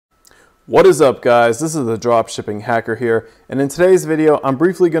What is up, guys? This is the Dropshipping Hacker here, and in today's video I'm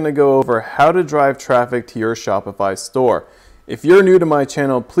briefly going to go over how to drive traffic to your Shopify store. If you're new to my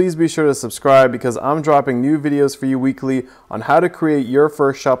channel, please be sure to subscribe because I'm dropping new videos for you weekly on how to create your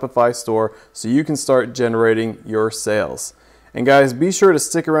first Shopify store so you can start generating your sales. And guys, be sure to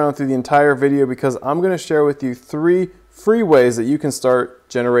stick around through the entire video because I'm going to share with you 3 free ways that you can start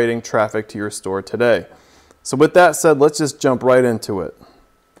generating traffic to your store today. So with that said, let's just jump right into it.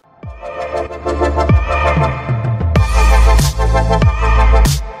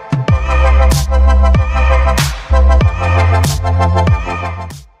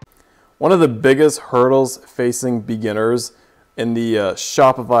 One of the biggest hurdles facing beginners in the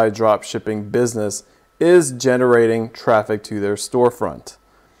Shopify dropshipping business is generating traffic to their storefront.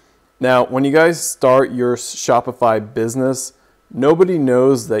 Now, when you guys start your Shopify business, nobody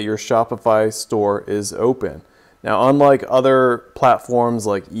knows that your Shopify store is open. Now, unlike other platforms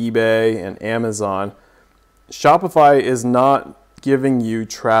like eBay and Amazon, Shopify is not giving you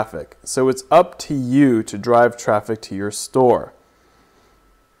traffic. So it's up to you to drive traffic to your store.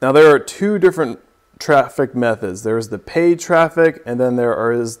 Now, there are 2 different traffic methods. There's the paid traffic and then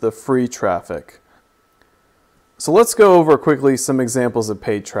there is the free traffic. So let's go over quickly some examples of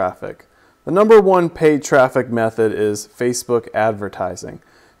paid traffic. The number 1 paid traffic method is Facebook advertising.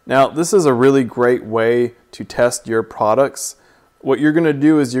 Now, this is a really great way to test your products. What you're going to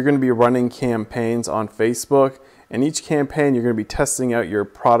do is you're going to be running campaigns on Facebook, and each campaign you're going to be testing out your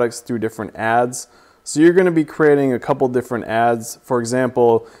products through different ads. So you're going to be creating a couple different ads. For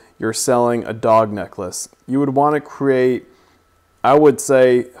example, you're selling a dog necklace. You would want to create, I would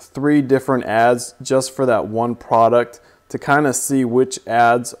say, 3 different ads just for that one product to kind of see which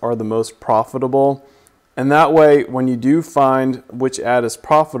ads are the most profitable. And that way, when you do find which ad is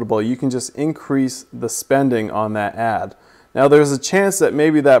profitable, you can just increase the spending on that ad. Now, there's a chance that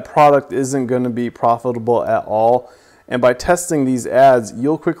maybe that product isn't going to be profitable at all. And by testing these ads,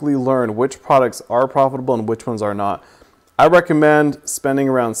 you'll quickly learn which products are profitable and which ones are not. I recommend spending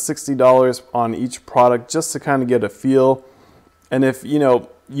around $60 on each product just to kind of get a feel. And if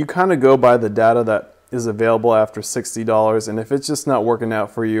you kind of go by the data that is available after $60, and if it's just not working out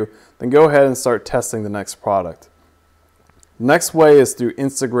for you, then go ahead and start testing the next product. Next way is through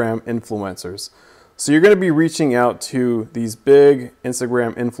Instagram influencers. So you're going to be reaching out to these big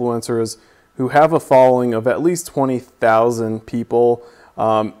Instagram influencers who have a following of at least 20,000 people.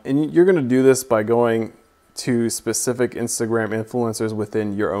 And you're going to do this by going to specific Instagram influencers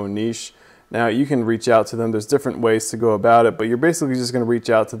within your own niche. Now, you can reach out to them. There's different ways to go about it, but you're basically just going to reach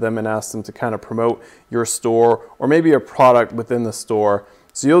out to them and ask them to kind of promote your store or maybe a product within the store.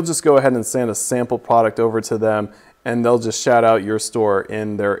 So you'll just go ahead and send a sample product over to them, and they'll just shout out your store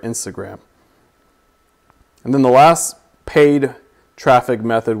in their Instagram. And then the last paid traffic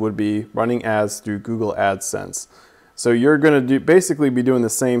method would be running ads through Google AdSense. So you're going to basically be doing the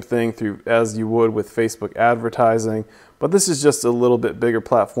same thing as you would with Facebook advertising, but this is just a little bit bigger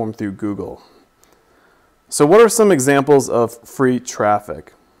platform through Google. So what are some examples of free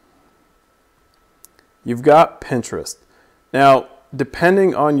traffic? You've got Pinterest. Now,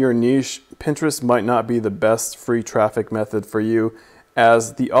 depending on your niche, Pinterest might not be the best free traffic method for you,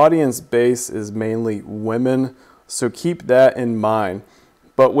 as the audience base is mainly women, so keep that in mind.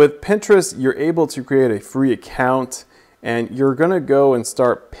 But with Pinterest, you're able to create a free account, and you're going to go and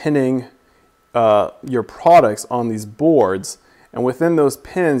start pinning your products on these boards. And within those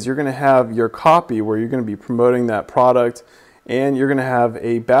pins, you're going to have your copy where you're going to be promoting that product, and you're going to have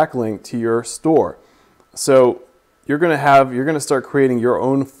a backlink to your store. So you're going to start creating your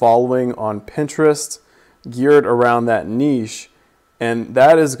own following on Pinterest geared around that niche, and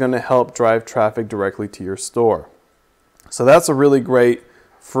that is going to help drive traffic directly to your store. So that's a really great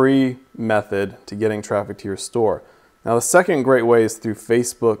free method to getting traffic to your store. Now, the second great way is through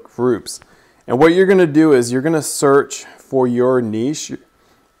Facebook groups. And what you're going to do is you're going to search for your niche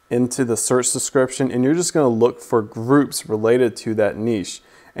into the search description, and you're just going to look for groups related to that niche.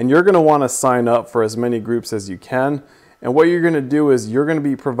 And you're going to want to sign up for as many groups as you can. And what you're going to do is you're going to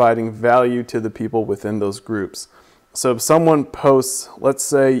be providing value to the people within those groups. So if someone posts, let's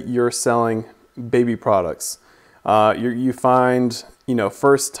say you're selling baby products, you find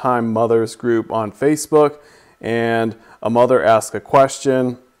first-time mothers group on Facebook, and a mother asks a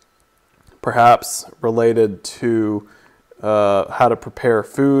question, perhaps related to how to prepare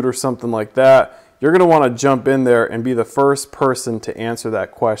food or something like that. You're going to want to jump in there and be the first person to answer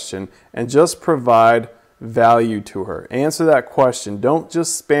that question and just provide value to her. Answer that question. Don't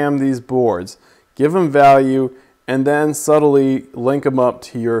just spam these boards. Give them value and then subtly link them up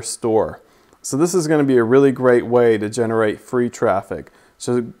to your store. So this is going to be a really great way to generate free traffic.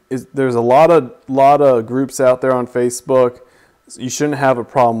 So there's a lot of groups out there on Facebook. You shouldn't have a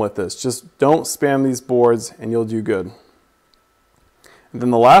problem with this. Just don't spam these boards and you'll do good. And then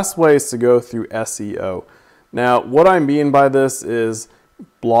the last way is to go through SEO. Now, what I mean by this is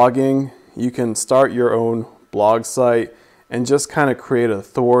blogging. You can start your own blog site and just kind of create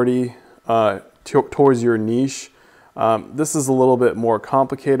authority towards your niche. This is a little bit more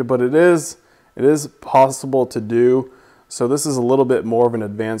complicated, but it is possible to do. So this is a little bit more of an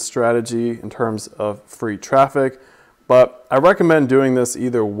advanced strategy in terms of free traffic. But I recommend doing this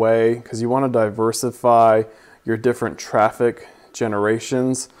either way because you want to diversify your different traffic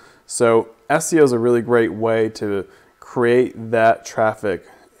generations. So SEO is a really great way to create that traffic,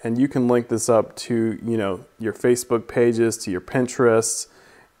 and you can link this up to your Facebook pages, to your Pinterest,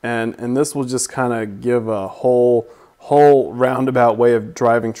 and this will just kind of give a whole roundabout way of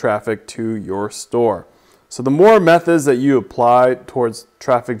driving traffic to your store. So the more methods that you apply towards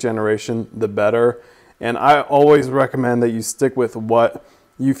traffic generation, the better. And I always recommend that you stick with what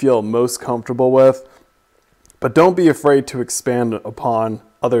you feel most comfortable with, but don't be afraid to expand upon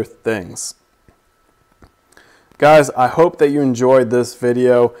other things. Guys, I hope that you enjoyed this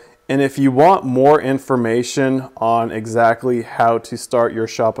video. And if you want more information on exactly how to start your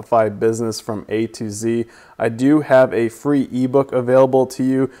Shopify business from A to Z, I do have a free ebook available to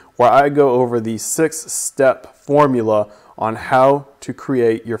you where I go over the 6-step formula on how to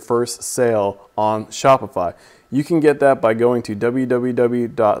create your first sale on Shopify. You can get that by going to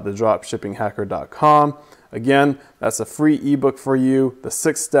www.thedropshippinghacker.com. Again, that's a free ebook for you, the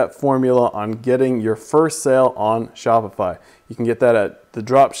 6-step formula on getting your first sale on Shopify. You can get that at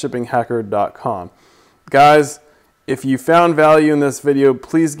thedropshippinghacker.com. Guys, if you found value in this video,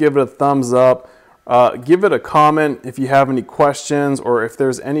 please give it a thumbs up. Give it a comment if you have any questions, or if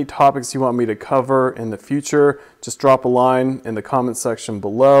there's any topics you want me to cover in the future, just drop a line in the comment section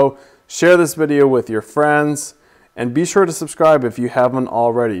below. Share this video with your friends, and be sure to subscribe if you haven't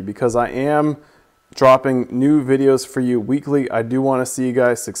already, because I am dropping new videos for you weekly. I do want to see you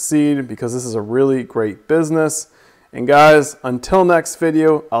guys succeed because this is a really great business. And guys, until next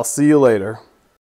video, I'll see you later.